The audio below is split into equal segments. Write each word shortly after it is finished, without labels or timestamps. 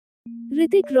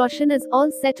Hrithik Roshan is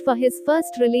all set for his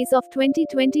first release of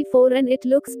 2024 and it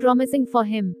looks promising for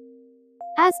him.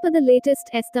 As per the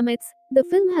latest estimates, the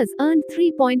film has earned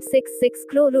 3.66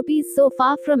 crore rupees so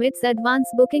far from its advance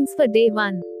bookings for day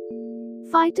 1.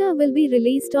 Fighter will be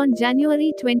released on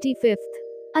January 25th.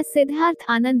 A Siddharth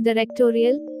Anand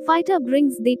directorial, Fighter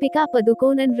brings Deepika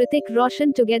Padukone and Hrithik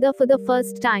Roshan together for the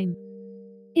first time.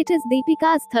 It is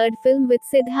Deepika's third film with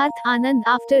Siddharth Anand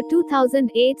after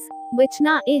 2008's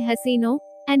Bichna A Hasino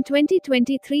and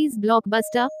 2023's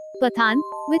blockbuster Pathan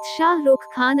with Shah Rukh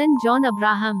Khan and John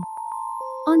Abraham.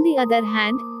 On the other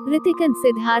hand, Hrithik and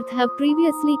Siddharth have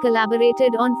previously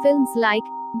collaborated on films like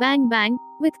Bang Bang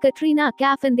with Katrina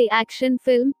Kaif and the action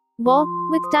film War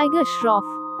with Tiger Shroff.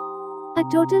 A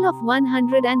total of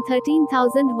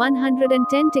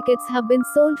 113,110 tickets have been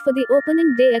sold for the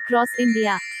opening day across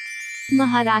India.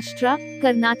 Maharashtra,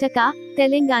 Karnataka,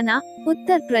 Telangana,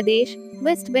 Uttar Pradesh,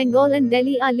 West Bengal and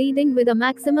Delhi are leading with a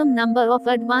maximum number of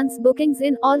advance bookings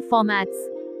in all formats.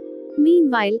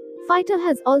 Meanwhile, Fighter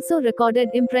has also recorded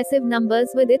impressive numbers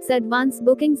with its advance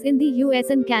bookings in the US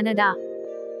and Canada.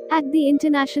 At the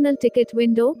international ticket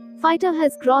window, Fighter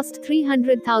has crossed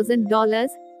 $300,000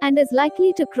 and is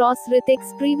likely to cross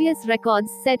Hrithik's previous records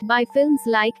set by films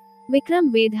like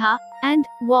Vikram Vedha and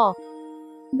War.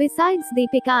 Besides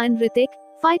Deepika and Hrithik,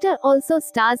 Fighter also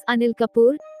stars Anil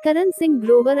Kapoor, Karan Singh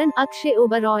Grover and Akshay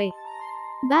Oberoi.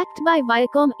 Backed by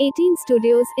Viacom 18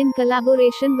 Studios in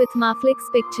collaboration with Maflix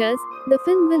Pictures, the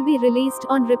film will be released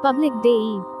on Republic Day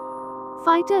Eve.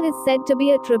 Fighter is said to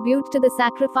be a tribute to the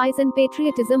sacrifice and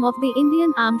patriotism of the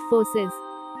Indian Armed Forces.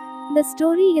 The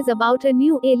story is about a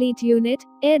new elite unit,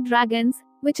 Air Dragons,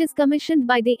 which is commissioned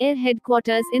by the Air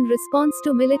Headquarters in response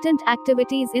to militant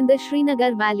activities in the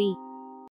Srinagar Valley.